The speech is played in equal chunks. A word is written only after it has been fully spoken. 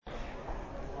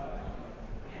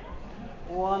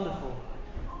Wonderful.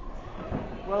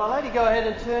 Well, I'll let you go ahead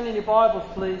and turn in your Bibles,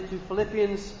 please, to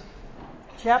Philippians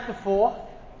chapter 4.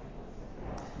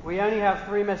 We only have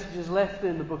 3 messages left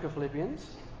in the book of Philippians.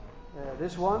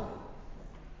 This one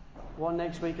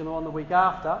next week, and one the week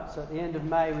after. So at the end of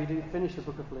May, we do finish the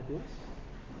book of Philippians.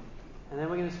 And then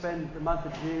we're going to spend the month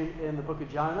of June in the book of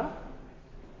Jonah.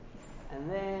 And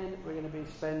then we're going to be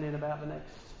spending about the next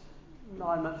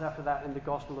 9 months after that in the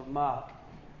Gospel of Mark.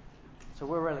 So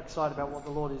we're really excited about what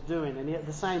the Lord is doing. And yet at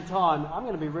the same time, I'm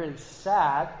going to be really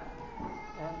sad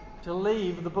to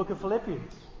leave the book of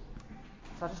Philippians.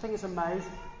 So I just think it's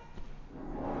amazing.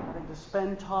 I think to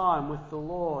spend time with the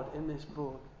Lord in this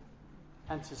book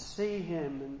and to see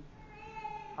Him, and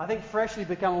I think freshly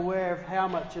become aware of how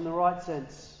much, in the right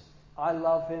sense, I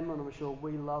love Him, and I'm sure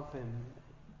we love Him,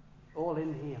 all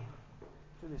in here,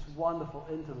 through this wonderful,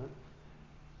 intimate,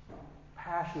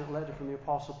 passionate letter from the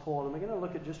Apostle Paul. And we're going to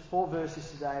look at just 4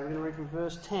 verses today. We're going to read from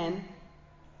verse 10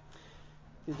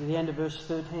 to the end of verse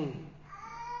 13.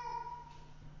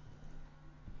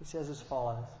 He says as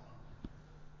follows: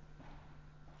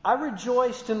 I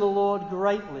rejoiced in the Lord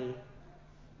greatly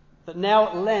that now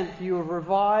at length you have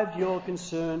revived your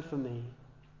concern for me.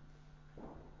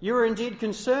 You were indeed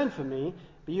concerned for me,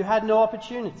 but you had no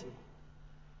opportunity.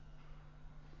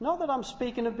 Not that I'm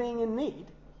speaking of being in need,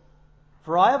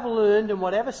 for I have learned in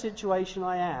whatever situation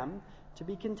I am to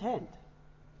be content.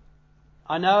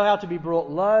 I know how to be brought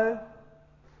low,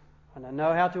 and I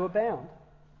know how to abound.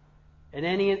 In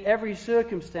any and every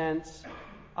circumstance,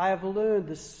 I have learned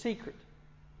the secret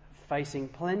of facing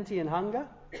plenty and hunger,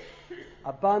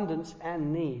 abundance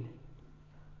and need.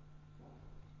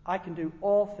 I can do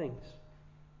all things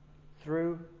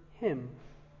through Him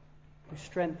who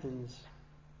strengthens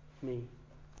me.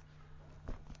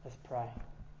 Let's pray.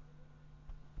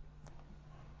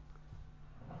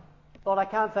 Lord, I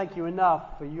can't thank you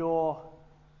enough for your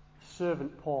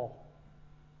servant Paul.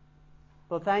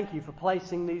 Lord, thank you for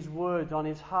placing these words on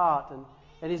his heart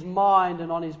and his mind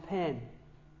and on his pen,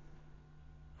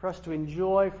 for us to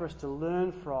enjoy, for us to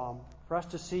learn from, for us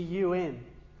to see you in.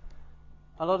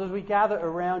 And Lord, as we gather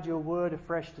around your word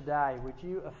afresh today, would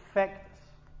you affect us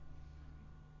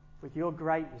with your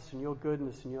greatness and your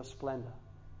goodness and your splendor,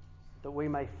 that we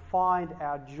may find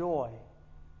our joy,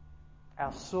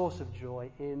 our source of joy,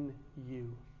 in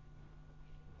you.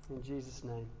 In Jesus'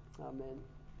 name, amen.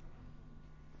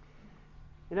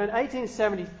 You know, in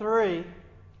 1873,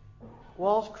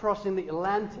 whilst crossing the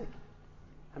Atlantic,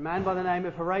 a man by the name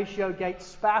of Horatio Gates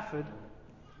Spafford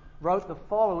wrote the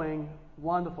following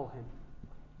wonderful hymn.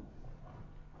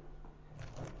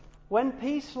 When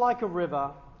peace like a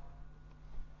river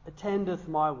attendeth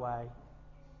my way,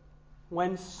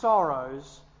 when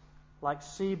sorrows like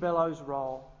sea billows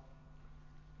roll,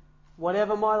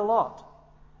 whatever my lot,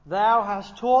 thou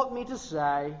hast taught me to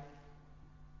say,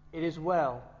 it is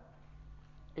well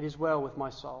with my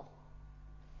soul.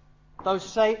 Though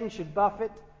Satan should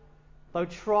buffet, though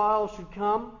trials should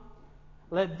come,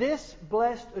 let this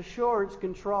blessed assurance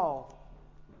control,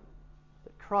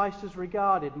 that Christ has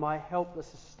regarded my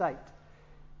helpless estate,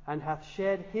 and hath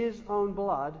shed his own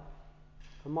blood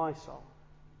for my soul.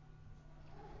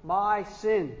 My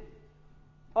sin,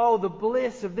 oh, the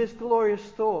bliss of this glorious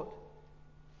thought!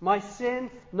 My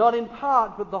sin, not in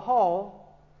part but the whole,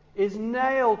 is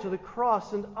nailed to the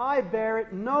cross, and I bear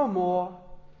it no more.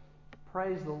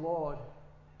 Praise the Lord,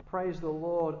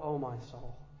 O my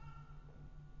soul.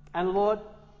 And Lord,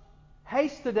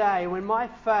 haste the day when my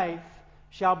faith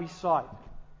shall be sight,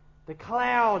 the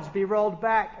clouds be rolled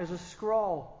back as a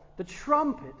scroll, the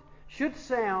trumpet should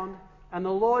sound, and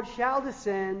the Lord shall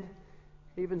descend.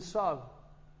 Even so,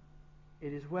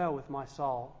 it is well with my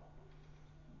soul.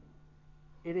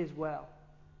 It is well.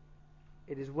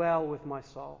 It is well with my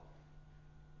soul.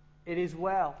 It is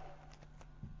well.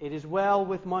 It is well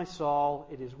with my soul.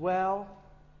 It is well.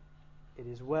 It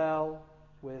is well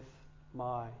with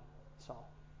my soul.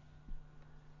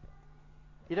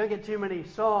 You don't get too many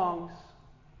songs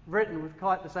written with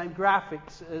quite the same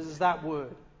graphics as that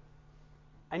word.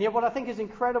 And yet what I think is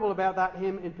incredible about that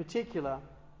hymn in particular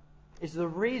is the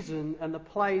reason and the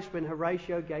place when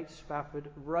Horatio Gates Spafford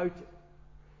wrote it.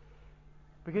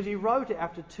 Because he wrote it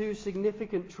after 2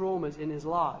 significant traumas in his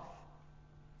life.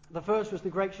 The first was the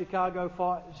Great Fire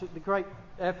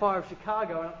of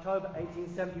Chicago in October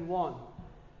 1871.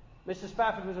 Mr.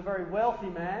 Spafford was a very wealthy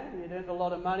man. He had earned a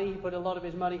lot of money. He put a lot of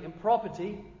his money in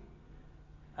property.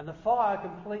 And the fire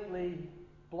completely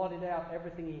blotted out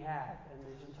everything he had and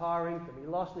his entire income. He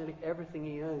lost nearly everything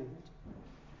he owned.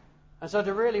 And so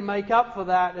to really make up for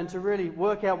that and to really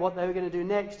work out what they were going to do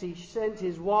next, he sent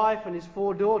his wife and his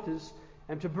 4 daughters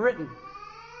to Britain.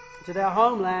 to their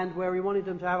homeland where he wanted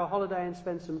them to have a holiday and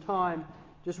spend some time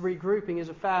just regrouping as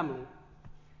a family.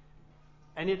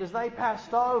 And yet as they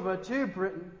passed over to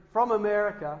Britain from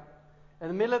America, in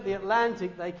the middle of the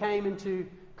Atlantic, they came into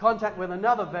contact with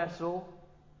another vessel,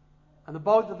 and the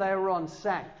boat that they were on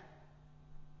sank.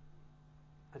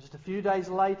 And just a few days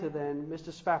later then,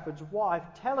 Mr. Spafford's wife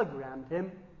telegrammed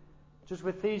him just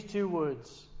with these two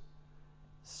words: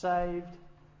 saved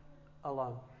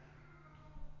alone.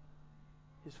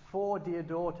 His 4 dear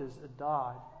daughters had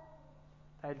died.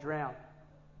 They had drowned.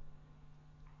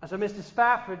 And so Mr.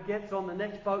 Spafford gets on the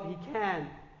next boat he can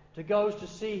to go to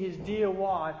see his dear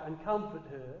wife and comfort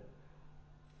her.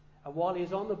 And while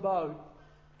he's on the boat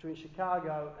between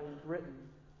Chicago and Britain,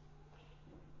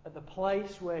 at the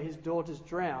place where his daughters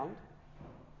drowned,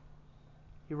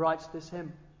 he writes this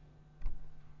hymn: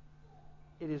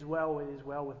 it is well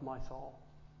with my soul.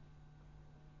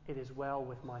 It is well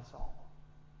with my soul.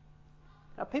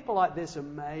 Now, people like this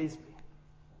amaze me.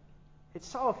 It's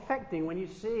so affecting when you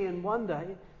see and wonder.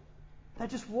 They're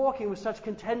just walking with such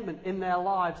contentment in their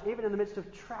lives, even in the midst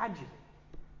of tragedy.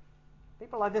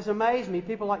 People like this amaze me.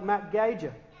 People like Matt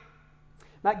Gager.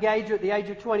 Matt Gager, at the age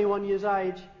of 21 years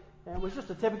age, was just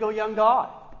a typical young guy.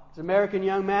 He's an American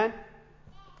young man.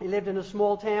 He lived in a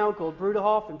small town called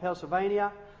Bruderhof in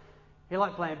Pennsylvania. He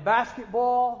liked playing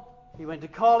basketball. He went to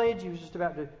college. He was just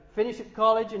about to finish at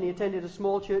college, and he attended a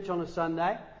small church on a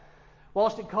Sunday.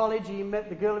 Whilst at college, he met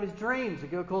the girl of his dreams, a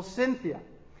girl called Cynthia.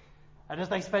 And as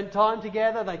they spent time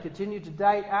together, they continued to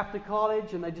date after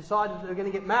college, and they decided they were going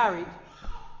to get married.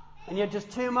 And yet just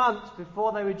 2 months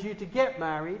before they were due to get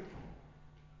married,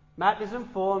 Matt is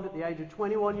informed at the age of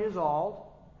 21 years old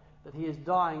that he is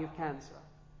dying of cancer.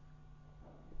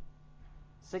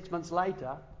 6 months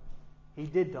later, he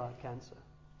did die of cancer.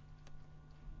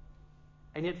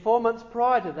 And yet 4 months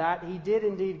prior to that, he did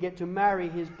indeed get to marry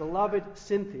his beloved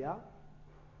Cynthia.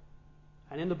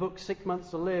 And in the book 6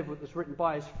 Months to Live, which was written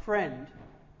by his friend,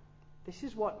 this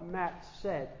is what Matt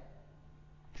said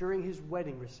during his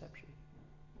wedding reception.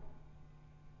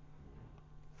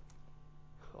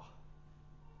 Oh.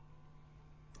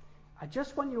 I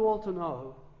just want you all to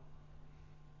know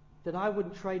that I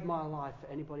wouldn't trade my life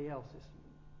for anybody else's.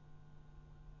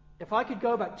 If I could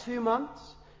go back 2 months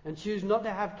and choose not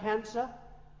to have cancer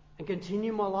and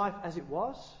continue my life as it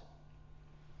was,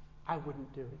 I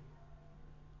wouldn't do it.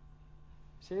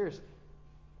 Seriously.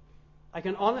 I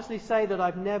can honestly say that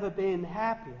I've never been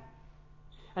happier.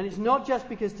 And it's not just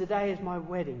because today is my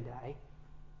wedding day.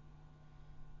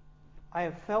 I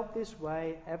have felt this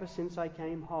way ever since I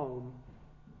came home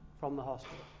from the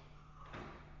hospital.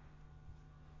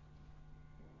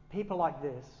 People like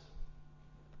this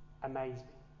amaze me.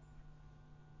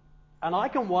 And I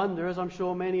can wonder, as I'm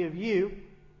sure many of you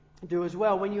do as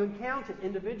well, when you encounter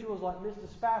individuals like Mr.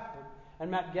 Spafford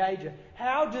and Matt Gager,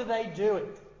 how do they do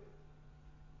it?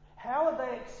 How are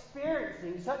they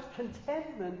experiencing such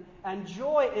contentment and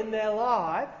joy in their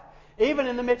life, even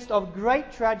in the midst of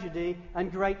great tragedy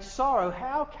and great sorrow?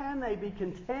 How can they be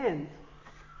content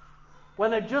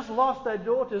when they've just lost their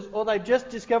daughters or they've just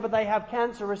discovered they have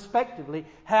cancer, respectively?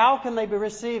 How can they be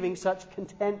receiving such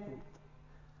contentment?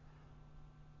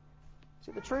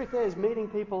 See, the truth is, meeting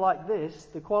people like this,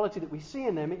 the quality that we see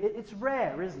in them, it's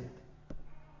rare, isn't it?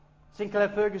 Sinclair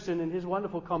Ferguson, in his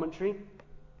wonderful commentary,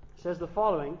 says the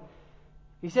following.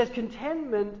 He says,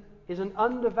 contentment is an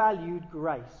undervalued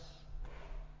grace.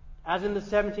 As in the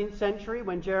 17th century,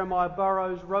 when Jeremiah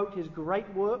Burroughs wrote his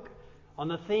great work on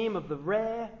the theme of the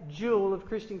rare jewel of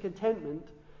Christian contentment,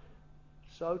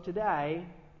 so today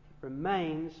it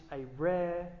remains a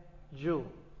rare jewel.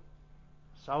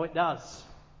 So it does.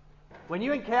 When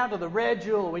you encounter the rare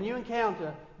jewel, when you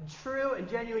encounter true and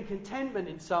genuine contentment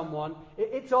in someone,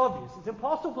 it's obvious. It's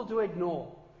impossible to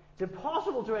ignore. It's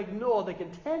impossible to ignore the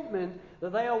contentment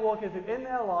that they are walking through in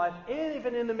their life,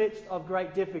 even in the midst of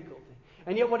great difficulty.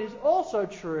 And yet what is also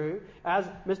true, as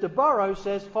Mr. Burroughs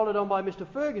says, followed on by Mr.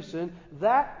 Ferguson,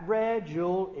 that rare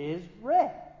jewel is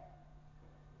rare.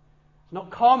 It's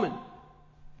not common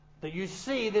that you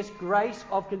see this grace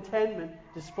of contentment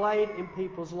displayed in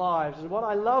people's lives. And what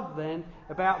I love then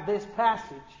about this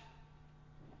passage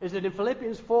is that in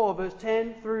Philippians 4, verse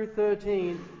 10 through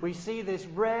 13, we see this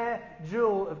rare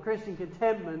jewel of Christian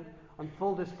contentment on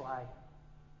full display.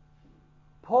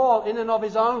 Paul, in and of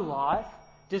his own life,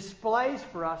 displays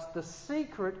for us the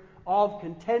secret of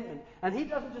contentment. And he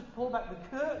doesn't just pull back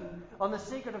the curtain on the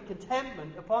secret of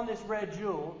contentment upon this rare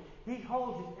jewel. He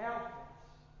holds it out for us.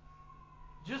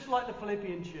 Just like the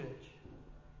Philippian church.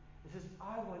 He says,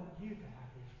 I want you to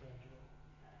have this rare jewel.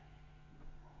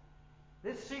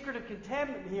 This secret of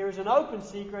contentment here is an open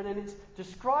secret, and it's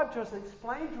described to us and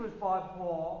explained to us by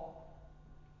Paul,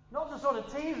 not to sort of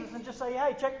tease us and just say,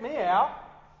 hey, check me out.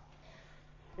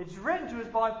 It's written to us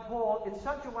by Paul in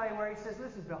such a way where he says,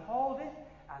 listen, behold it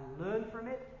and learn from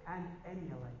it and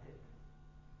emulate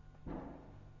it.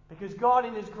 Because God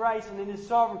in His grace and in His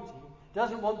sovereignty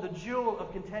doesn't want the jewel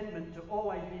of contentment to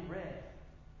always be red.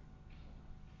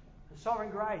 The sovereign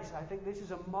grace, I think this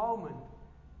is a moment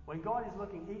when God is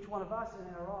looking each one of us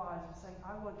in our eyes and saying,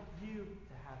 I want you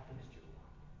to have this jewel.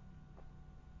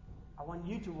 I want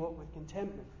you to walk with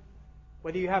contentment.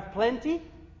 Whether you have plenty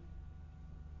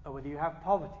or whether you have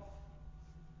poverty.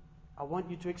 I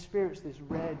want you to experience this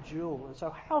rare jewel. And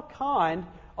so how kind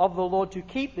of the Lord to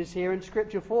keep this here in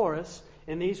Scripture for us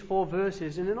in these 4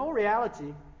 verses. And in all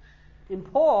reality, in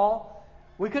Paul,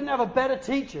 we couldn't have a better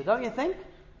teacher, don't you think?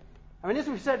 I mean, as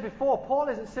we've said before, Paul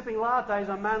isn't sipping lattes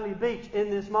on Manly Beach in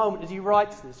this moment as he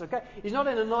writes this, okay? He's not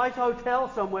in a nice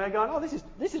hotel somewhere going, oh, this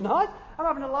is nice. I'm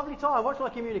having a lovely time. What shall I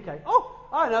communicate? Oh,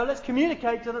 I know, let's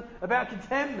communicate to them about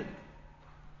contentment.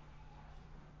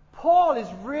 Paul is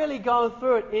really going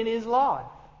through it in his life.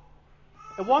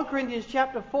 In 1 Corinthians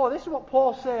chapter 4, this is what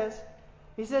Paul says.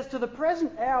 He says, to the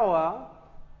present hour,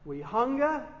 we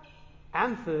hunger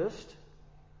and thirst.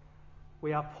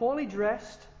 We are poorly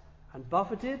dressed and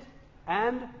buffeted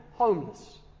and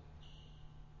homeless.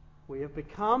 We have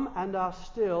become and are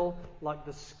still like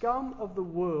the scum of the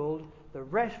world, the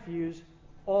refuse,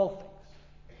 all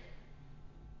things.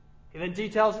 He then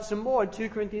details it some more in 2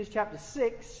 Corinthians chapter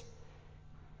 6.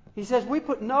 He says, we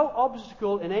put no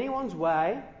obstacle in anyone's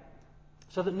way,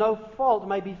 so that no fault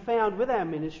may be found with our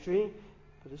ministry.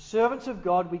 But as servants of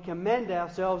God, we commend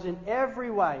ourselves in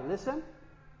every way. Listen.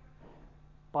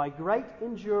 By great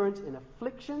endurance in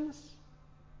afflictions,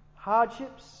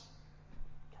 hardships,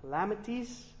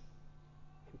 calamities,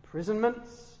 imprisonments,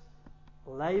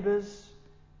 labours,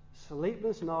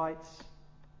 sleepless nights,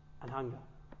 and hunger.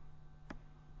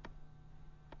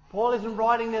 Paul isn't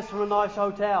writing this from a nice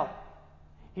hotel.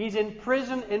 He's in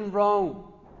prison in Rome.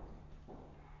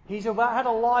 He's had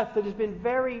a life that has been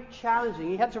very challenging.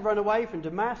 He had to run away from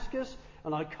Damascus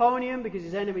and Iconium because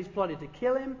his enemies plotted to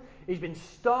kill him. He's been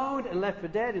stoned and left for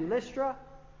dead in Lystra.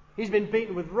 He's been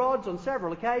beaten with rods on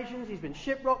several occasions. He's been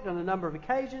shipwrecked on a number of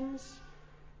occasions.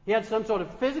 He had some sort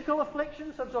of physical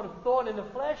affliction, some sort of thorn in the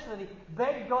flesh that he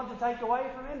begged God to take away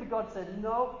from him. But God said,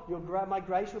 no, my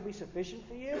grace will be sufficient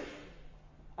for you.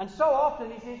 And so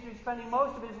often he seems to be spending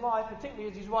most of his life, particularly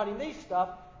as he's writing these stuff,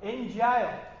 in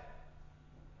jail.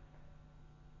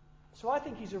 So I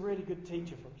think he's a really good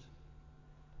teacher for us.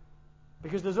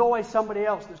 Because there's always somebody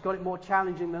else that's got it more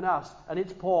challenging than us, and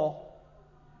it's Paul.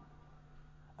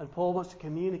 And Paul wants to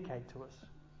communicate to us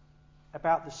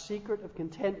about the secret of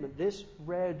contentment, this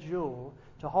rare jewel,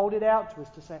 to hold it out to us,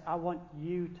 to say, I want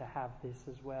you to have this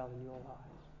as well in your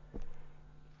lives.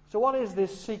 So what is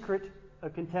this secret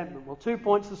of contentment? Well, 2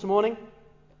 points this morning.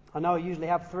 I know I usually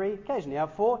have 3, occasionally I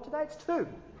have 4. Today it's 2.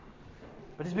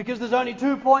 But it's because there's only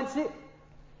 2 points here.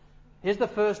 Here's the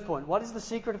first point. What is the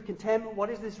secret of contentment?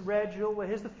 What is this rare jewel? Well,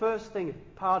 here's the first thing,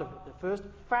 part of it. The first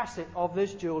facet of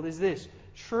this jewel is this.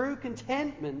 True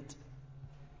contentment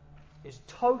is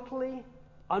totally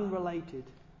unrelated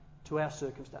to our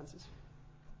circumstances.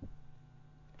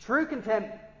 True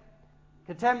contentment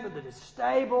that is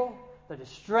stable, that is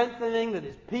strengthening, that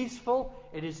is peaceful,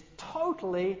 it is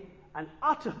totally and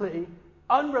utterly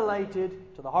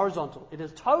unrelated to the horizontal. It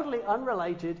is totally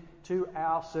unrelated to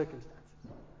our circumstances.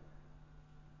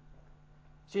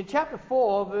 See, in chapter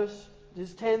 4,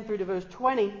 verses 10 through to verse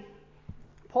 20,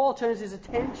 Paul turns his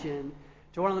attention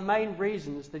to one of the main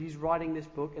reasons that he's writing this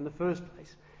book in the first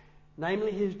place.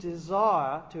 Namely, his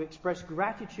desire to express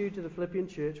gratitude to the Philippian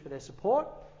church for their support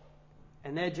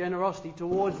and their generosity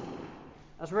towards them.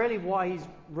 That's really why he's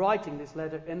writing this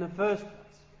letter in the first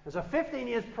place. And so 15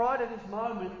 years prior to this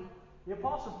moment, the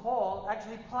Apostle Paul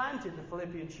actually planted the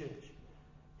Philippian church.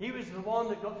 He was the one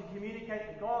that got to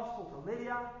communicate the gospel to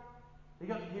Lydia. He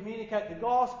got to communicate the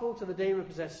gospel to the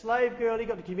demon-possessed slave girl. He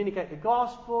got to communicate the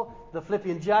gospel to the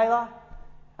Philippian jailer.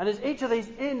 And as each of these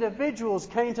individuals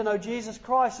came to know Jesus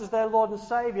Christ as their Lord and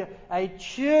Saviour, a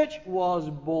church was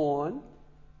born.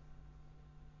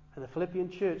 And the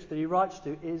Philippian church that he writes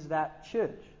to is that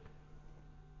church.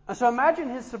 And so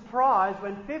imagine his surprise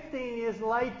when 15 years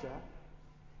later,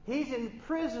 he's in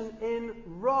prison in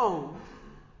Rome,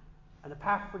 and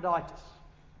Epaphroditus,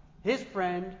 his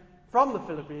friend from the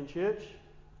Philippian church,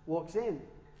 walks in.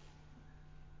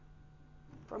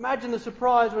 Imagine the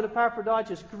surprise when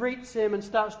Epaphroditus greets him and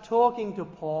starts talking to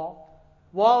Paul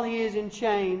while he is in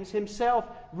chains, himself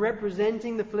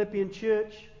representing the Philippian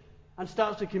church. and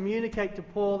starts to communicate to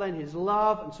Paul then his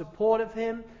love and support of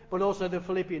him, but also the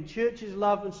Philippian church's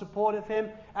love and support of him,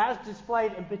 as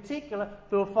displayed in particular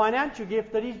through a financial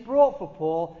gift that he's brought for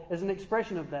Paul as an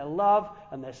expression of their love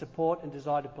and their support and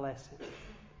desire to bless him.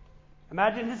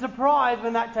 Imagine the surprise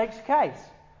when that takes place.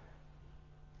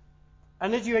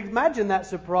 And as you imagine that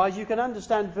surprise, you can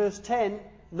understand verse 10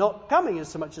 not coming as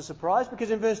so much a surprise,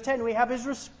 because in verse 10 we have his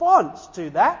response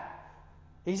to that.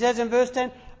 He says in verse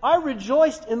 10, I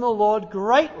rejoiced in the Lord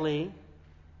greatly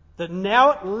that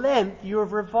now at length you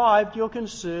have revived your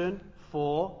concern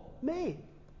for me.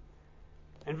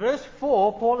 In verse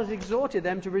 4, Paul has exhorted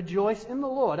them to rejoice in the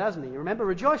Lord, hasn't he? Remember,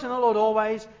 rejoice in the Lord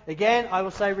always. Again, I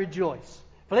will say rejoice.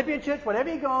 Philippian church, whatever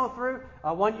you're going through,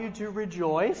 I want you to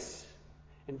rejoice.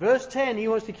 In verse 10, he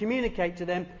wants to communicate to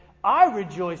them, I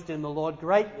rejoiced in the Lord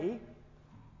greatly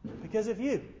because of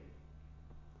you.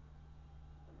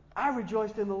 I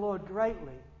rejoiced in the Lord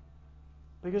greatly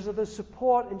because of the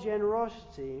support and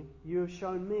generosity you have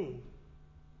shown me.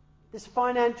 This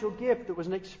financial gift that was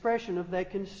an expression of their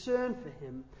concern for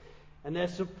him and their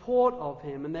support of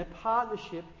him and their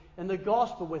partnership in the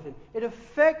gospel with him. It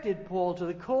affected Paul to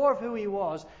the core of who he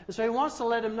was. And so he wants to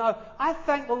let him know, I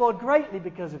thank the Lord greatly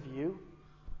because of you.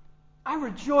 I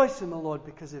rejoice in the Lord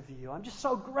because of you. I'm just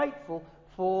so grateful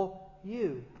for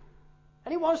you.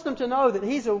 And he wants them to know that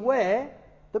he's aware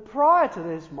that prior to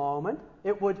this moment,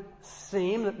 it would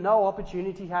seem that no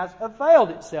opportunity has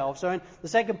availed itself. So in the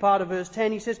second part of verse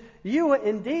 10, he says, you were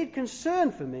indeed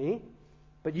concerned for me,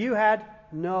 but you had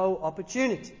no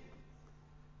opportunity.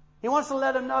 He wants to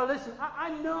let them know, listen,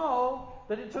 I know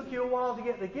that it took you a while to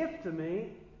get the gift to me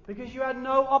because you had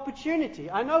no opportunity.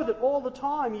 I know that all the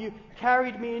time you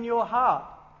carried me in your heart.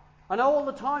 I know all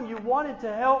the time you wanted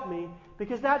to help me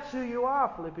because that's who you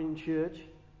are, Philippian church.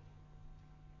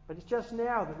 But it's just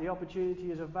now that the opportunity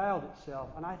has availed itself.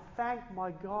 And I thank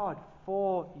my God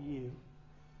for you.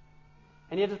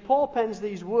 And yet as Paul pens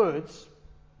these words,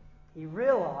 he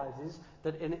realizes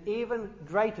that an even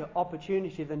greater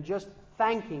opportunity than just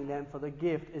thanking them for the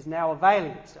gift is now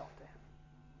availing itself to him.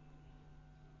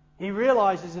 He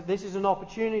realizes that this is an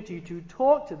opportunity to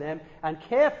talk to them and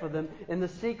care for them in the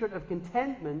secret of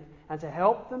contentment and to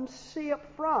help them see up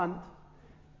front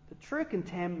that true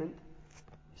contentment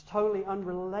is totally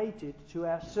unrelated to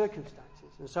our circumstances.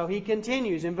 And so he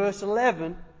continues in verse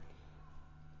 11.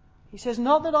 He says,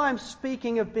 not that I am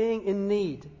speaking of being in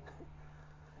need.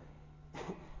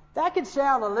 That could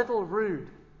sound a little rude.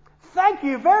 Thank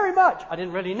you very much. I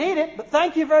didn't really need it, but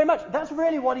thank you very much. That's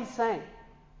really what he's saying.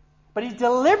 But he's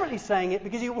deliberately saying it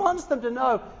because he wants them to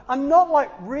know, I'm not like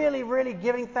really, really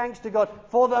giving thanks to God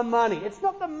for the money. It's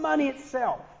not the money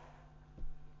itself.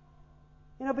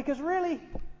 Because really,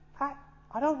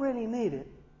 I don't really need it.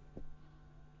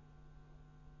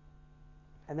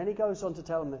 And then he goes on to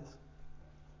tell them this.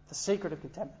 The secret of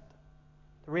contentment.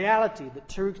 The reality that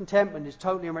true contentment is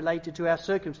totally unrelated to our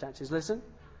circumstances. Listen.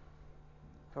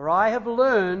 For I have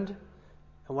learned,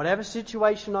 in whatever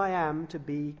situation I am, to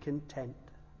be content.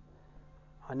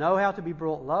 I know how to be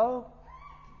brought low,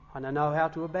 and I know how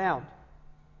to abound.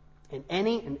 In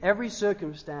any and every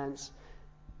circumstance,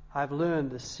 I have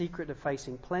learned the secret of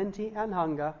facing plenty and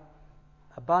hunger,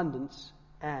 abundance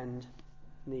and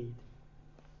need.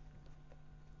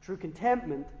 True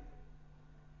contentment,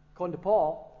 according to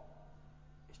Paul,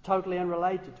 is totally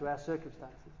unrelated to our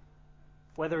circumstances.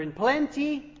 Whether in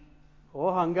plenty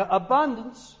or hunger,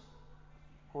 abundance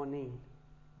or need.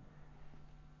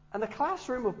 And the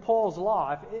classroom of Paul's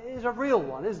life is a real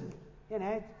one, isn't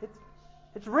it?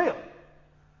 It's real.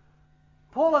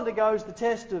 Paul undergoes the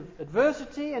test of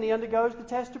adversity and he undergoes the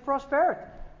test of prosperity.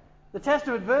 The test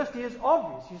of adversity is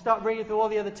obvious. You start reading through all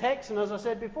the other texts, and as I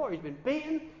said before, he's been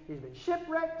beaten, he's been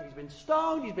shipwrecked, he's been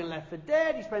stoned, he's been left for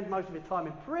dead, he spends most of his time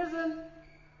in prison.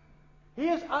 He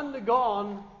has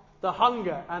undergone the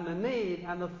hunger and the need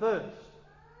and the thirst.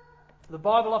 The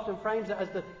Bible often frames it as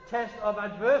the test of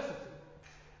adversity.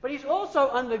 But he's also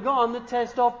undergone the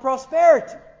test of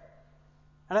prosperity.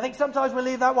 And I think sometimes we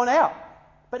leave that one out.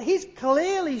 But he's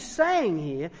clearly saying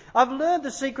here, I've learned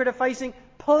the secret of facing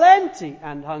plenty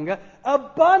and hunger,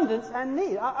 abundance and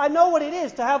need. I know what it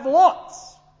is to have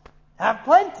lots, to have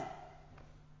plenty,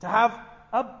 to have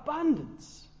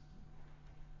abundance.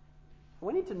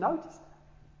 We need to notice that.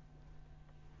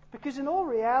 Because in all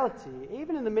reality,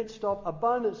 even in the midst of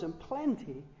abundance and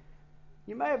plenty,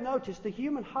 you may have noticed the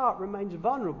human heart remains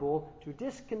vulnerable to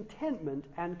discontentment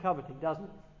and coveting, doesn't it?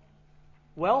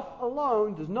 Wealth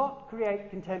alone does not create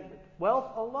contentment.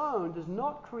 Wealth alone does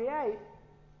not create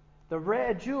the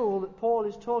rare jewel that Paul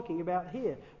is talking about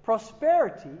here.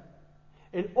 Prosperity,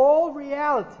 in all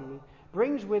reality,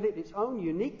 brings with it its own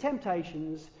unique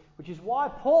temptations, Which is why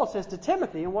Paul says to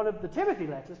Timothy in one of the Timothy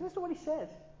letters, listen to what he says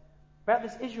about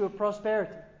this issue of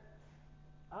prosperity.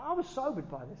 I was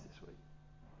sobered by this week.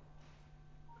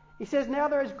 He says, now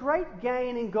there is great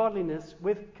gain in godliness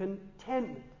with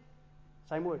contentment.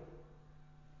 Same word.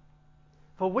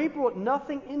 For we brought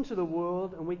nothing into the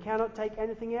world, and we cannot take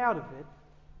anything out of it.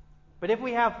 But if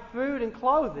we have food and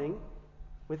clothing,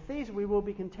 with these we will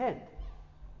be content.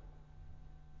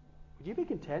 Would you be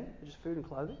content with just food and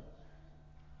clothing?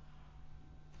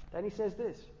 Then he says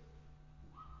this.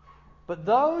 But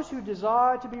those who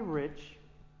desire to be rich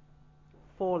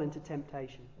fall into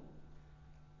temptation,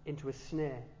 into a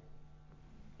snare,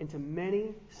 into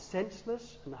many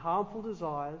senseless and harmful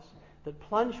desires that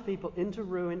plunge people into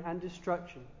ruin and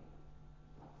destruction.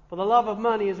 For the love of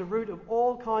money is a root of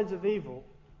all kinds of evil.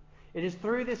 It is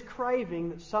through this craving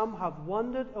that some have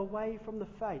wandered away from the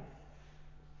faith,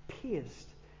 pierced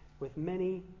with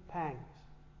many pangs.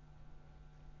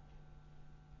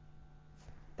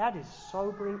 That is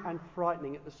sobering and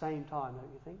frightening at the same time,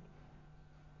 don't you think?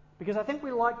 Because I think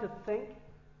we like to think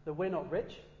that we're not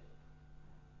rich.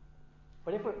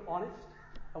 But if we're honest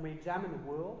and we examine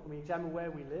the world and we examine where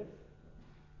we live,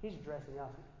 he's addressing us.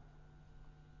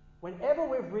 Whenever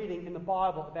we're reading in the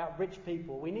Bible about rich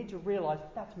people, we need to realize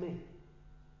that's me.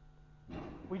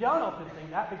 We don't often think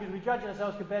that because we judge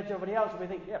ourselves compared to everybody else and we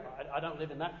think, yeah, but I don't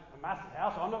live in that massive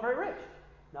house, so I'm not very rich.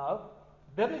 No.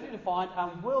 Biblically defined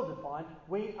and will defined,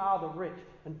 we are the rich.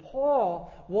 And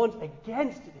Paul warns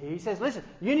against it here. He says, listen,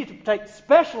 you need to take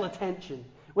special attention.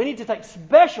 We need to take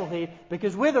special heed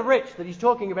because we're the rich that he's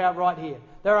talking about right here.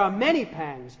 There are many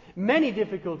pangs, many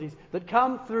difficulties that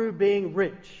come through being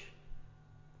rich.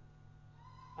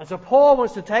 And so Paul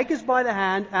wants to take us by the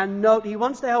hand and note, he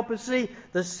wants to help us see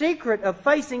the secret of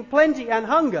facing plenty and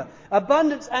hunger,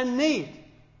 abundance and need.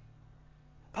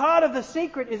 Part of the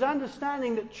secret is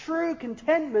understanding that true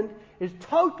contentment is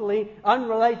totally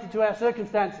unrelated to our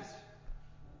circumstances.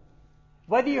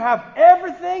 Whether you have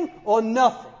everything or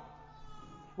nothing,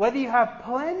 whether you have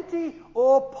plenty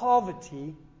or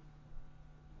poverty,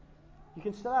 you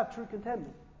can still have true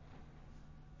contentment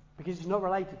because it's not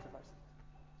related to those things.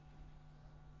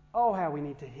 Oh, how we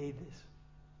need to heed this.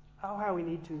 Oh, how we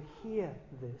need to hear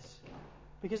this.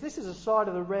 Because this is a side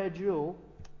of the rare jewel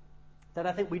that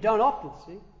I think we don't often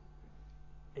see,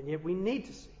 and yet we need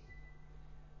to see.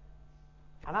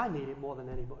 And I need it more than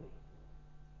anybody.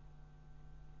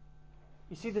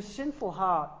 You see, the sinful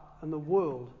heart and the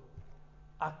world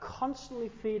are constantly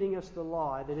feeding us the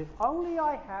lie that if only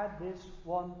I had this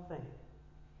one thing,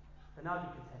 then I'd be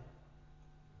content.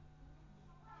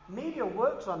 Media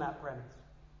works on that premise.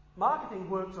 Marketing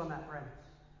works on that premise.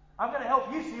 I'm going to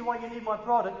help you see why you need my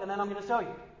product, and then I'm going to sell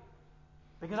you.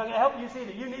 Because I'm going to help you see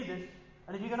that you need this,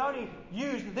 and if you can only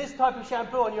use this type of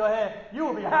shampoo on your hair, you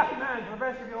will be a happy man for the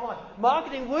rest of your life.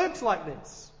 Marketing works like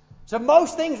this. So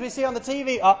most things we see on the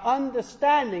TV are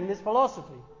understanding this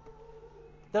philosophy.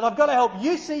 That I've got to help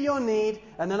you see your need,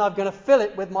 and then I'm going to fill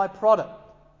it with my product.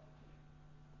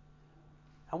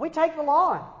 And we take the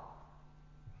line.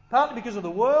 Partly because of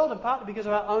the world and partly because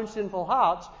of our own sinful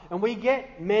hearts, and we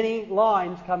get many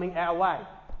lines coming our way.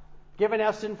 Given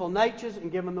our sinful natures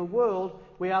and given the world,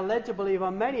 we are led to believe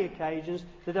on many occasions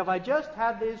that if I just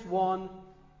had this one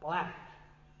blank,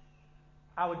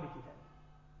 I would be content.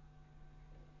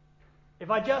 If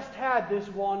I just had this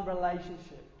one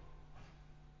relationship,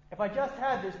 if I just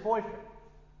had this boyfriend,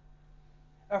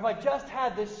 or if I just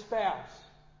had this spouse,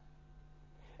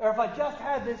 or if I just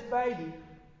had this baby,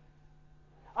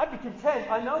 I'd be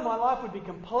content. I know my life would be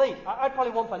complete. I'd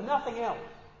probably want for nothing else.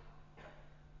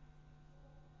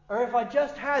 Or if I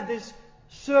just had this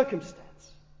circumstance,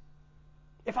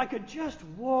 if I could just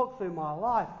walk through my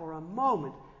life for a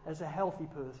moment as a healthy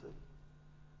person,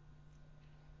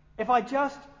 if I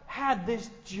just had this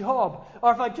job,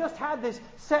 or if I just had this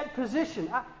set position,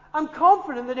 I'm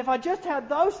confident that if I just had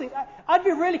those things, I'd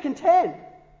be really content.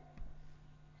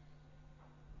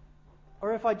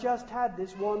 Or if I just had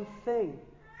this one thing,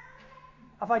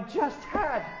 if I just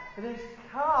had this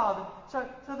car so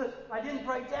that I didn't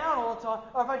break down all the time,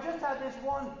 or if I just had this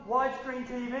one widescreen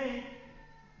TV,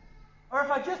 or if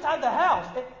I just had the house,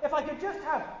 if I could just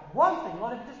have one thing,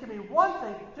 Lord, if it just give me one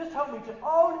thing, just help me to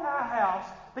own our house,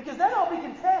 because then I'll be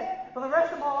content for the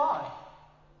rest of my life.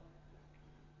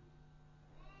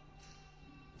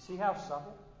 See how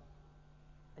subtle,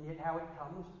 and yet how it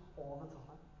comes all the time.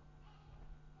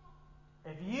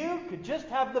 If you could just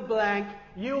have the blank,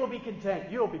 you will be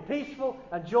content. You will be peaceful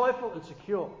and joyful and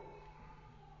secure.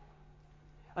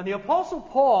 And the Apostle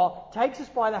Paul takes us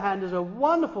by the hand as a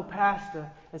wonderful pastor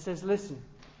and says, listen,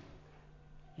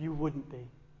 you wouldn't be.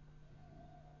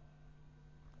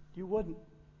 You wouldn't.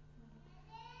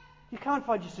 You can't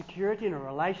find your security in a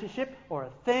relationship or a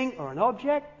thing or an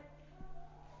object.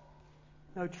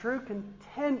 No, true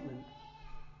contentment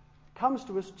comes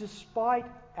to us despite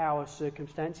our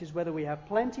circumstances, whether we have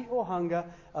plenty or hunger,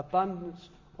 abundance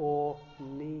or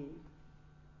need.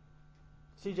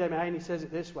 C.J. Mahaney says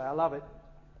it this way, I love it.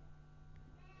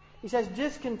 He says,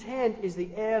 discontent is the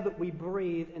air that we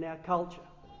breathe in our culture.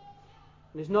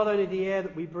 And it's not only the air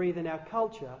that we breathe in our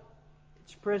culture,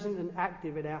 it's present and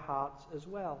active in our hearts as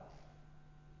well.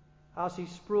 R.C.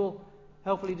 Sproul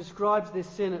helpfully describes this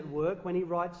sin at work when he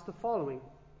writes the following.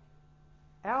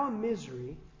 Our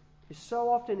misery is so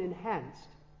often enhanced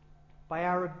by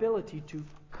our ability to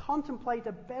contemplate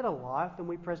a better life than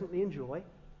we presently enjoy,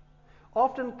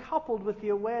 often coupled with the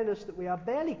awareness that we are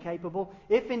barely capable,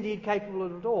 if indeed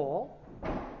capable at all,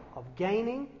 of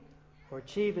gaining or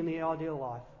achieving the ideal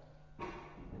life.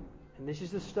 And this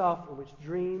is the stuff in which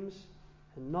dreams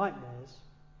and nightmares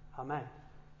are made.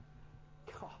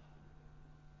 God,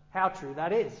 how true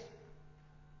that is.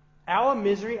 Our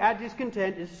misery, our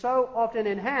discontent is so often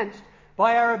enhanced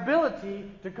by our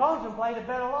ability to contemplate a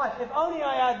better life. If only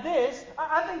I had this,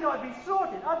 I think I'd be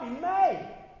sorted, I'd be made.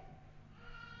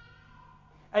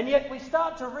 And yet we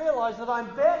start to realize that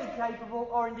I'm barely capable,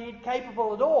 or indeed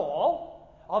capable at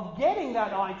all, of getting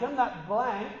that item, that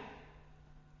blank.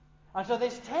 And so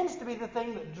this tends to be the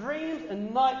thing that dreams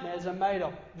and nightmares are made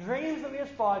of. Dreams that we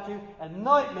aspire to, and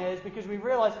nightmares because we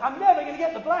realize I'm never going to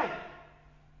get the blank.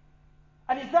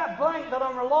 And it's that blank that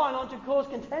I'm relying on to cause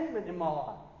contentment in my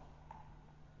life.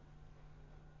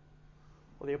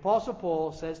 Well, the Apostle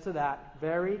Paul says to that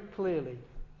very clearly,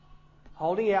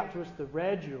 holding out to us the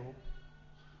rare jewel,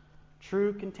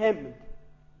 true contentment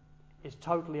is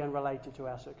totally unrelated to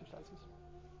our circumstances.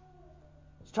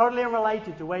 It's totally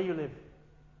unrelated to where you live.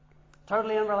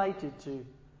 Totally unrelated to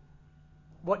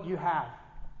what you have.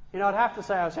 You know, I'd have to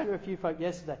say, I was saying to a few folk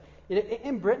yesterday,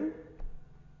 in Britain,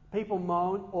 people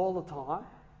moan all the time.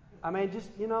 I mean, just,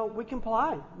 we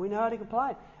complain. We know how to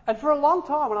complain. And for a long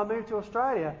time when I moved to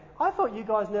Australia, I thought you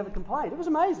guys never complained. It was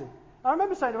amazing. I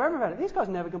remember saying to everybody, these guys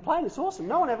never complain. It's awesome.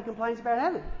 No one ever complains about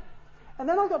anything. And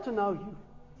then I got to know you.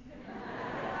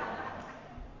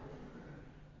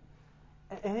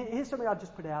 And here's something I'll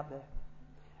just put out there.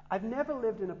 I've never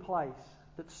lived in a place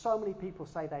that so many people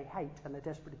say they hate and they're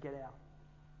desperate to get out.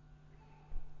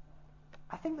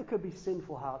 I think there could be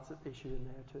sinful hearts at issue in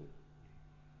there too.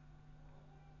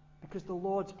 Because the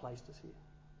Lord's placed us here.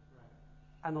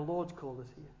 And the Lord's called us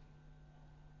here.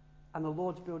 And the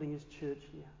Lord's building His church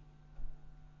here.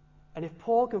 And if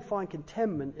Paul can find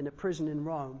contentment in a prison in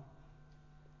Rome,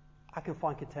 I can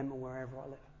find contentment wherever I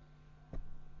live.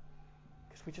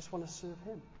 Because we just want to serve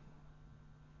Him.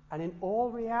 And in all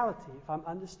reality, if I'm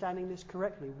understanding this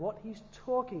correctly, what he's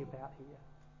talking about here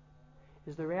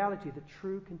is the reality that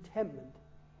true contentment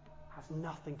has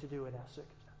nothing to do with our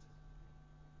circumstances.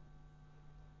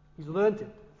 He's learned it.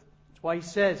 That's why he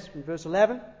says in verse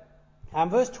 11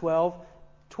 and verse 12,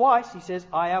 twice he says,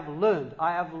 I have learned.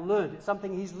 I have learned. It's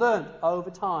something he's learned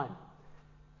over time.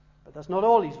 But that's not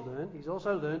all he's learned. He's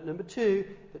also learned, number 2,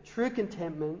 that true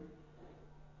contentment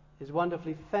is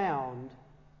wonderfully found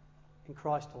in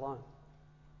Christ alone.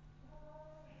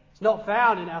 It's not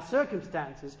found in our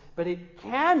circumstances, but it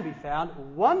can be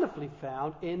found, wonderfully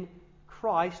found, in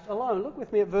Christ alone. Look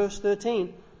with me at verse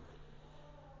 13.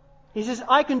 He says,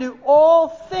 I can do all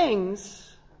things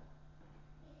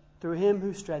through Him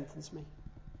who strengthens me.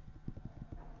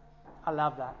 I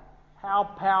love that. How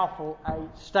powerful a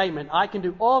statement. I can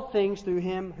do all things through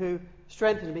Him who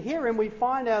strengthens me. Herein we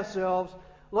find ourselves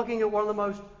looking at one of the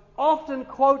most often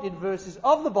quoted verses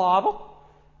of the Bible.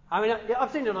 I mean,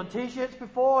 I've seen it on t-shirts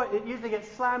before. It usually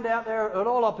gets slammed out there at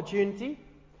all opportunity.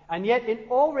 And yet, in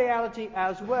all reality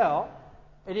as well,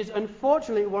 it is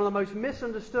unfortunately one of the most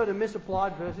misunderstood and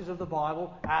misapplied verses of the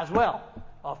Bible as well.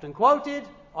 Often quoted,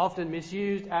 often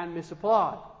misused and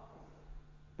misapplied.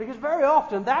 Because very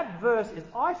often that verse is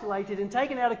isolated and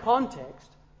taken out of context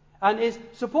and is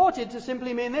supported to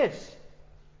simply mean this: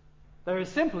 there is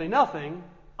simply nothing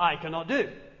I cannot do.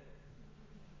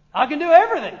 I can do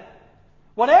everything.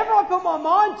 Whatever I put my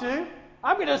mind to,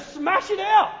 I'm going to smash it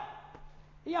out.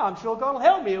 Yeah, I'm sure God will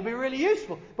help me. It'll be really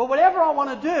useful. But whatever I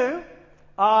want to do,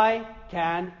 I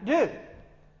can do.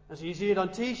 And so you see it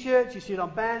on t-shirts, you see it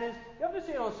on banners. You ever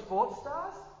see it on sports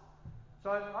stars?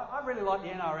 So I really like the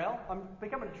NRL. I'm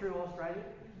becoming a true Australian.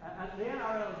 And the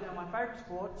NRL is now my favourite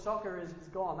sport. Soccer is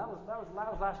gone. That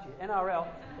was last year. NRL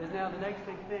is now the next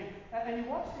big thing. And you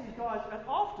watch these guys, and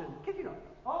often, kid you not,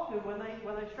 often when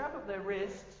they strap up their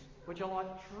wrists, which are like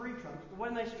tree trunks, but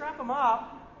when they strap them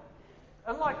up,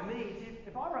 unlike me,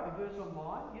 if I wrote a verse on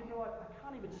mine, you'd be like, I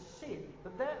can't even see it.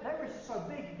 But their wrist is so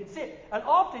big you can see it. And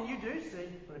often you do see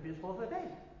Philippians 4:13.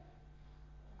 And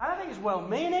I think it's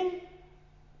well-meaning.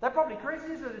 They're probably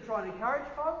Christians that are trying to encourage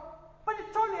folk. But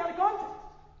it's totally out of context.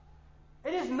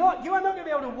 It is not. You are not going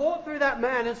to be able to walk through that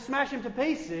man and smash him to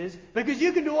pieces because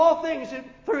you can do all things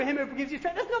through him who gives you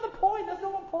strength. That's not the point. That's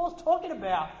not what Paul's talking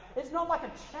about. It's not like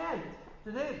a chant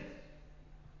to do this.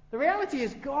 The reality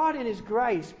is God in His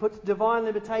grace puts divine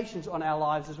limitations on our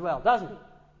lives as well, doesn't He?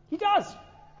 He does.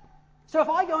 So if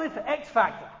I go in for X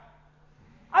Factor,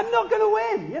 I'm not going to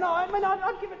win. You know, I mean,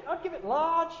 I'd give it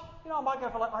large. You know, I might go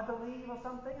for like, I believe or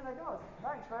something, and they go,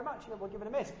 thanks very much. Yeah, we'll give it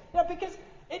a miss. You know, because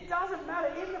it doesn't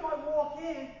matter. Even if I walk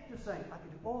in just saying, I can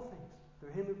do all things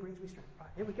through Him who brings me strength. Right,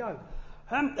 here we go.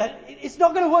 It's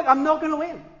not going to work. I'm not going to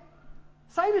win.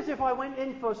 Same as if I went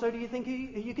in for, so do you think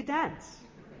you could dance?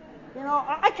 You know,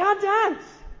 I can't dance.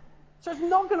 So it's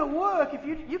not going to work. If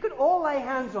you could all lay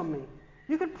hands on me.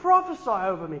 You could prophesy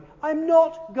over me. I'm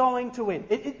not going to win.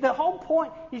 The whole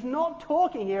point, he's not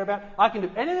talking here about I can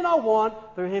do anything I want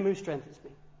through Him who strengthens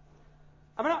me.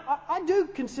 I mean, I do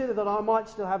consider that I might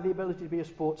still have the ability to be a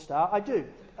sports star. I do.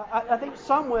 I think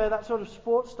somewhere that sort of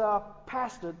sports star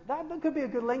pastor, that could be a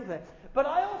good link there. But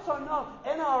I also know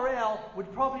NRL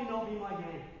would probably not be my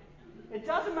game. It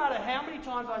doesn't matter how many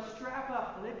times I strap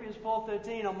up Philippians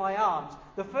 4:13 on my arms.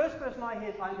 The first person I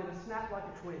hit, I'm going to snap like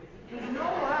a twig.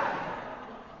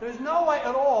 There's no way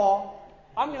at all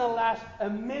I'm going to last a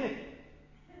minute.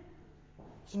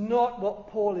 It's not what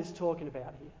Paul is talking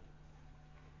about here.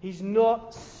 He's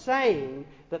not saying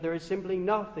that there is simply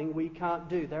nothing we can't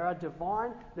do. There are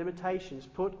divine limitations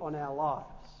put on our lives.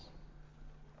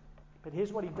 But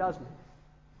here's what he does mean,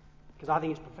 because I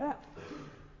think it's profound.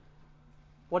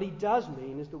 What he does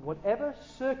mean is that whatever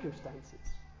circumstances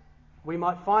we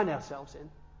might find ourselves in,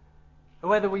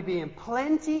 whether we be in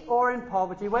plenty or in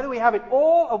poverty, whether we have it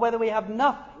all or whether we have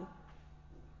nothing,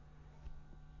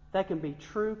 there can be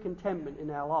true contentment in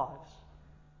our lives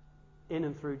in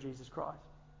and through Jesus Christ.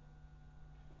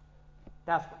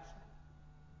 That's what he's saying.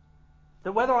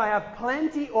 That whether I have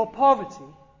plenty or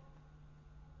poverty,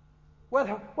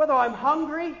 whether I'm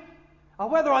hungry or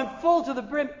whether I'm full to the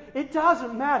brim, it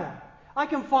doesn't matter. I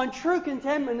can find true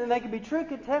contentment, and there can be true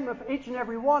contentment for each and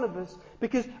every one of us,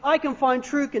 because I can find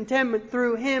true contentment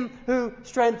through Him who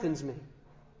strengthens me.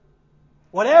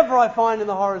 Whatever I find in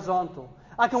the horizontal,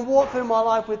 I can walk through my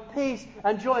life with peace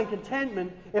and joy and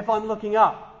contentment if I'm looking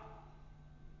up.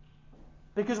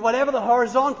 Because whatever the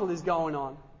horizontal is going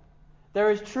on, there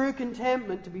is true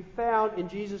contentment to be found in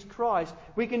Jesus Christ.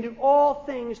 We can do all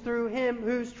things through Him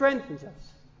who strengthens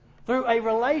us. Through a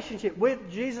relationship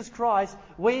with Jesus Christ,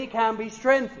 we can be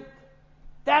strengthened.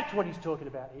 That's what he's talking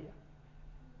about here.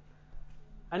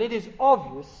 And it is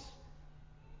obvious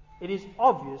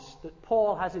that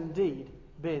Paul has indeed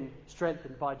been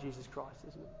strengthened by Jesus Christ,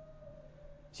 isn't it?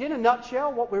 See, in a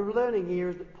nutshell, what we're learning here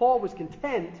is that Paul was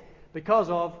content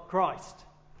because of Christ.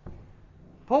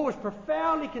 Paul was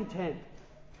profoundly content,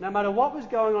 no matter what was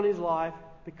going on in his life,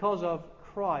 because of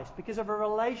Christ, because of a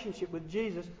relationship with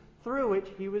Jesus through which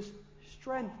he was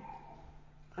strengthened.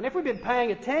 And if we've been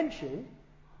paying attention,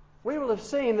 we will have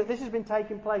seen that this has been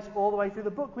taking place all the way through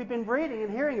the book. We've been reading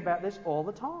and hearing about this all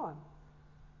the time.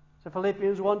 So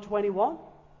Philippians 1:21,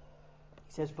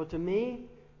 he says, "For to me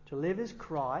to live is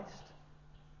Christ,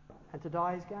 and to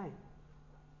die is gain."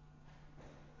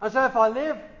 And so if I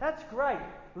live, that's great.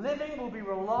 Living will be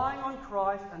relying on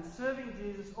Christ and serving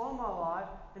Jesus all my life.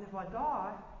 And if I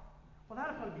die, well,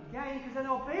 that'll probably be gain, because then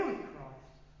I'll be with Christ.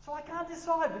 So I can't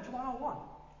decide which one I want.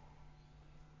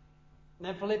 And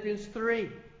then Philippians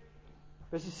 3,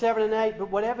 verses 7 and 8.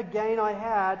 "But whatever gain I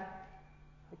had,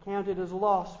 I counted as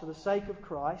loss for the sake of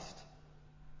Christ.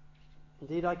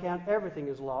 Indeed, I count everything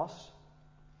as loss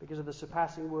because of the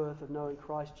surpassing worth of knowing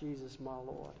Christ Jesus my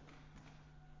Lord."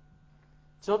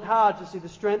 It's not hard to see the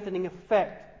strengthening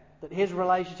effect that his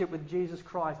relationship with Jesus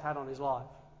Christ had on his life.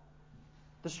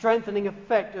 The strengthening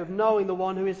effect of knowing the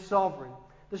one who is sovereign.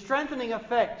 The strengthening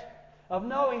effect of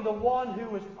knowing the one who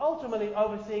was ultimately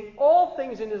overseeing all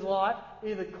things in his life,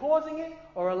 either causing it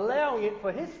or allowing it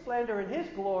for his splendor and his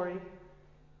glory,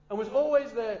 and was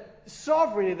always the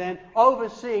sovereignty then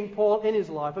overseeing Paul in his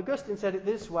life. Augustine said it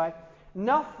this way: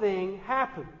 nothing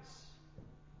happens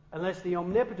unless the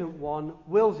omnipotent one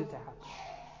wills it to happen.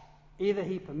 Either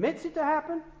he permits it to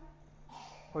happen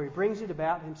or he brings it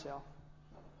about himself.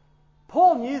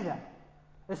 Paul knew that.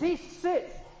 As he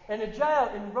sits in a jail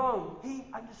in Rome, he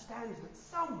understands that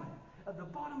somewhere at the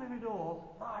bottom of it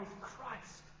all lies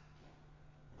Christ.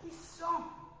 He's sovereign.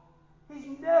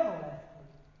 He's never left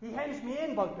me. He hems me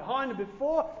in both behind and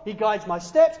before. He guides my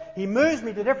steps. He moves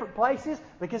me to different places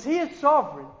because he is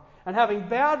sovereign. And having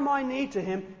bowed my knee to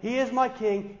him, he is my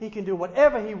king. He can do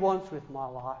whatever he wants with my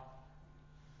life.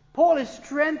 Paul is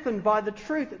strengthened by the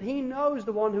truth that he knows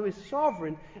the one who is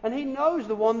sovereign, and he knows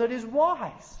the one that is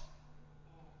wise.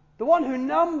 The one who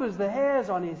numbers the hairs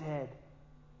on his head.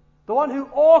 The one who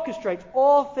orchestrates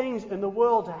all things in the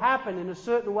world to happen in a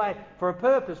certain way for a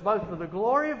purpose, both for the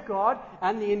glory of God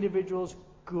and the individual's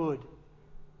good.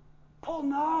 Paul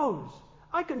knows.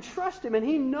 I can trust him, and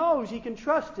he knows he can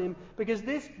trust him because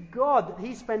this God that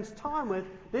he spends time with,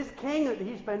 this king that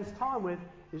he spends time with,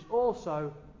 is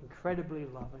also incredibly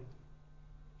loving.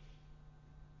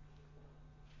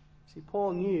 See,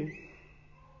 Paul knew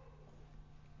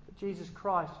that Jesus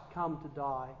Christ had come to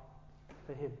die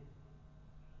for him.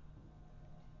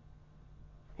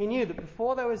 He knew that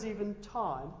before there was even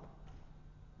time,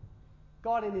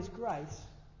 God in his grace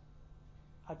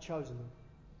had chosen him.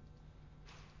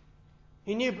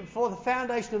 He knew before the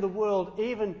foundation of the world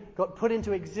even got put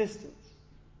into existence,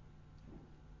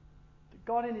 that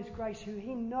God in his grace, who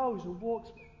he knows and walks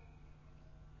with,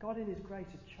 God in his grace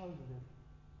had chosen him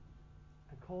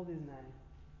and called his name.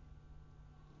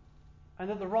 And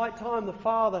at the right time, the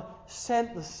Father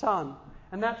sent the Son,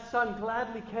 and that Son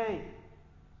gladly came.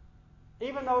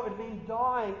 Even though it had been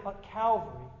dying at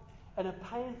Calvary in a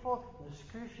painful and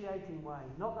excruciating way,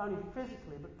 not only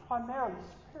physically, but primarily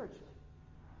spiritually,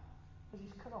 because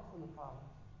he's cut off from the Father.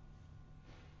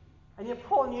 And yet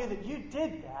Paul knew that you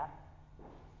did that.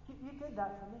 You did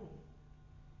that for me.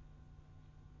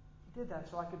 You did that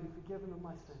so I could be forgiven of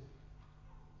my sin.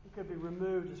 You could be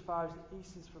removed as far as the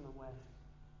east is from the west.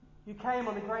 You came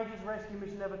on the greatest rescue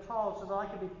mission ever told so that I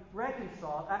could be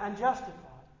reconciled and justified.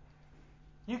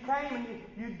 You came and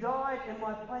you died in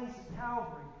my place at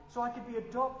Calvary so I could be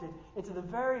adopted into the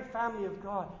very family of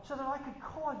God, so that I could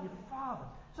call you Father,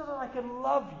 so that I could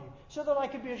love you, so that I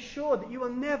could be assured that you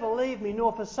will never leave me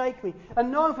nor forsake me,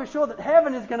 and knowing for sure that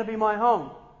heaven is going to be my home.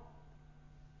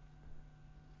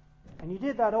 And you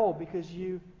did that all because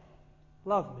you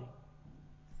love me.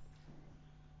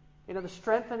 You know, the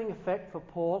strengthening effect for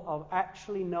Paul of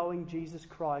actually knowing Jesus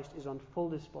Christ is on full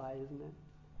display, isn't it?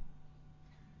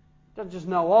 He doesn't just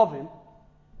know of him,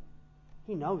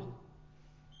 he knows him.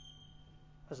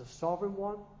 As a sovereign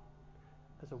one,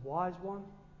 as a wise one,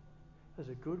 as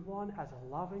a good one, as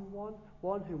a loving one,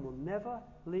 one who will never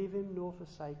leave him nor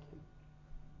forsake him.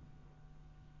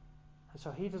 And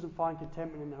so he doesn't find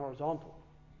contentment in the horizontal,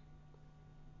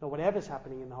 nor whatever's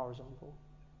happening in the horizontal.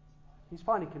 He's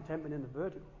finding contentment in the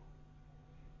vertical,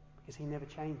 because he never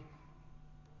changes.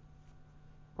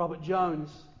 Robert Jones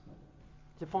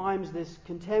defines this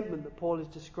contentment that Paul is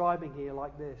describing here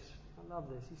like this. I love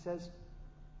this. He says,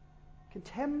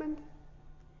 contentment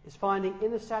is finding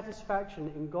inner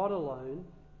satisfaction in God alone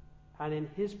and in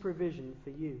his provision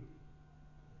for you.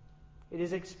 It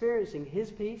is experiencing his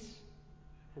peace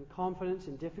and confidence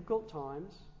in difficult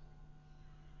times,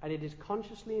 and it is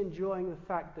consciously enjoying the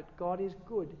fact that God is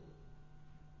good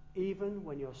even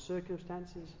when your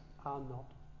circumstances are not.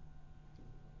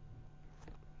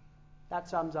 That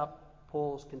sums up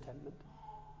Paul's contentment.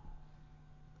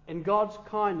 In God's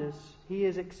kindness, he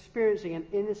is experiencing an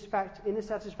inner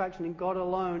satisfaction in God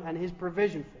alone and his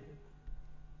provision for him.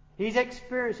 He's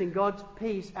experiencing God's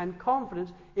peace and confidence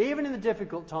even in the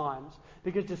difficult times,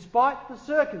 because despite the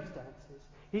circumstances,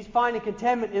 he's finding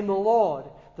contentment in the Lord,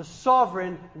 the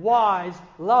sovereign, wise,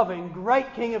 loving,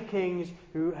 great King of Kings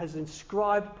who has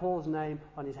inscribed Paul's name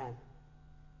on his hand.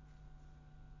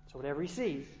 So whatever he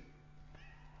sees,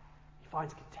 he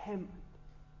finds contentment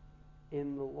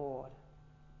in the Lord.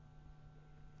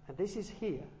 And this is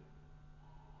here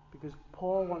because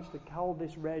Paul wants to hold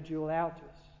this rare jewel out to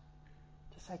us,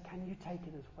 to say, can you take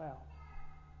it as well?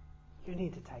 You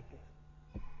need to take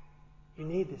this. You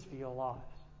need this for your lives.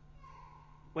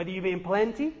 Whether you be in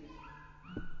plenty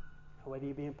or whether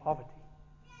you be in poverty.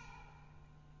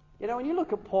 You know, when you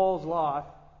look at Paul's life,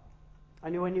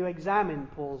 and when you examine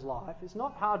Paul's life, it's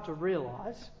not hard to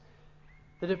realize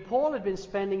that if Paul had been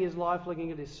spending his life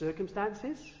looking at his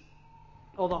circumstances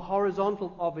or the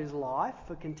horizontal of his life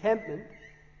for contentment,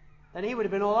 then he would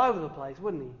have been all over the place,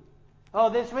 wouldn't he? Oh,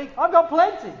 this week, I've got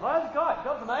plenty. Oh, that's great.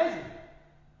 God's amazing.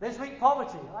 This week,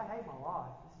 poverty. I hate my life.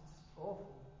 This is awful.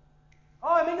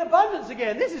 Oh, I'm in abundance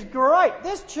again. This is great.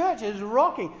 This church is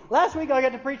rocking. Last week I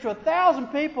got to preach to 1,000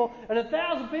 people, and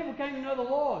 1,000 people came to know the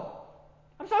Lord.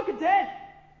 I'm so content.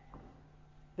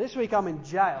 This week I'm in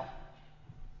jail.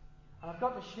 And I've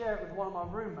got to share it with one of my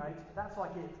roommates, but that's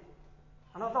like it.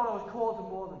 And I thought I was called to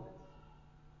more than this.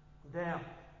 I'm down.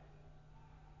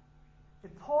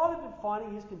 If Paul had been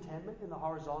finding his contentment in the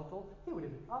horizontal, he would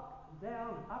have been up and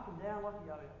down like a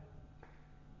yo-yo.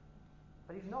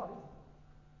 But he's not, is he?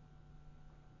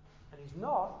 And he's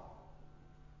not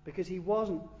because he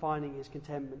wasn't finding his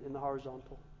contentment in the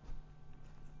horizontal.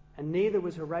 And neither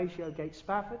was Horatio Gates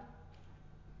Spafford,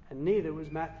 and neither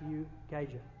was Matthew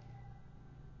Gager.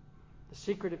 The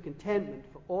secret of contentment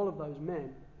for all of those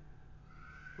men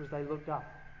was they looked up.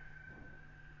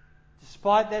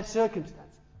 Despite their circumstances,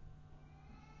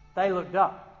 they looked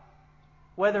up.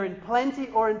 Whether in plenty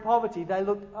or in poverty, they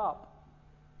looked up.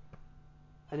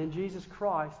 And in Jesus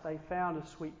Christ, they found a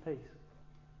sweet peace.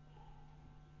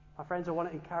 My friends, I want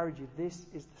to encourage you, this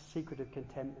is the secret of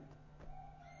contentment.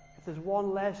 If there's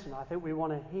one lesson I think we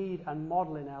want to heed and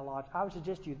model in our lives, I would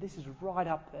suggest to you this is right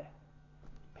up there,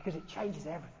 because it changes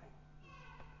everything.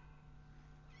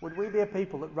 Would we be a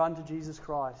people that run to Jesus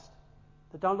Christ,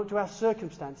 that don't look to our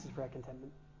circumstances for our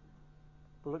contentment,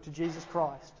 but look to Jesus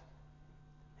Christ,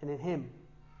 and in Him,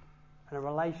 and a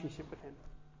relationship with Him,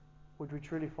 would we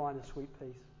truly find a sweet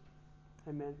peace?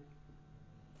 Amen.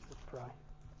 Let's pray.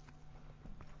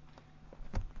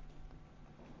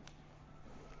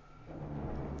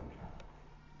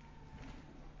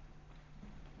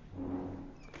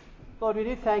 Lord, we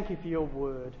do thank you for your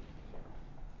word.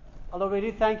 Oh, Lord, we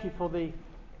do thank you for the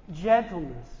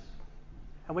gentleness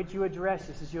in which you address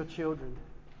us as your children.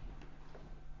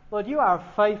 Lord, you are a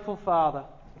faithful Father,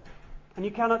 and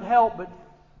you cannot help but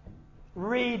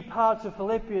read parts of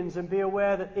Philippians and be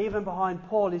aware that even behind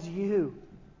Paul is you,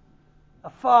 a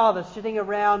father sitting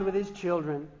around with his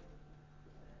children,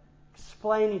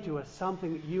 explaining to us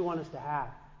something that you want us to have,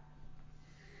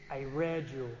 a rare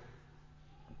jewel.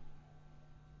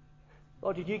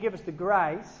 Lord, did you give us the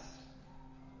grace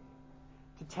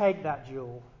to take that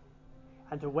jewel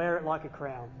and to wear it like a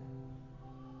crown?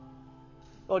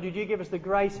 Lord, did you give us the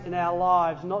grace in our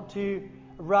lives not to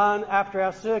run after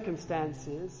our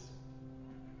circumstances,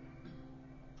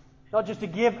 not just to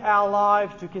give our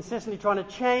lives to consistently trying to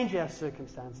change our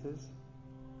circumstances,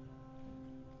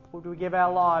 or do we give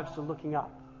our lives to looking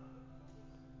up?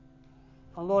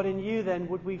 And Lord, in you then,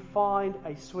 would we find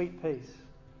a sweet peace?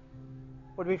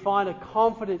 Would we find a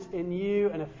confidence in you,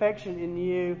 an affection in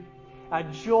you, a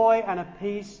joy and a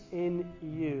peace in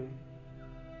you?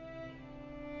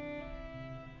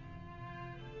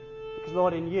 Because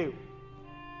Lord, in you,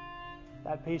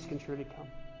 that peace can truly come.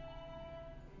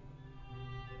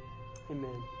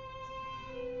 Amen.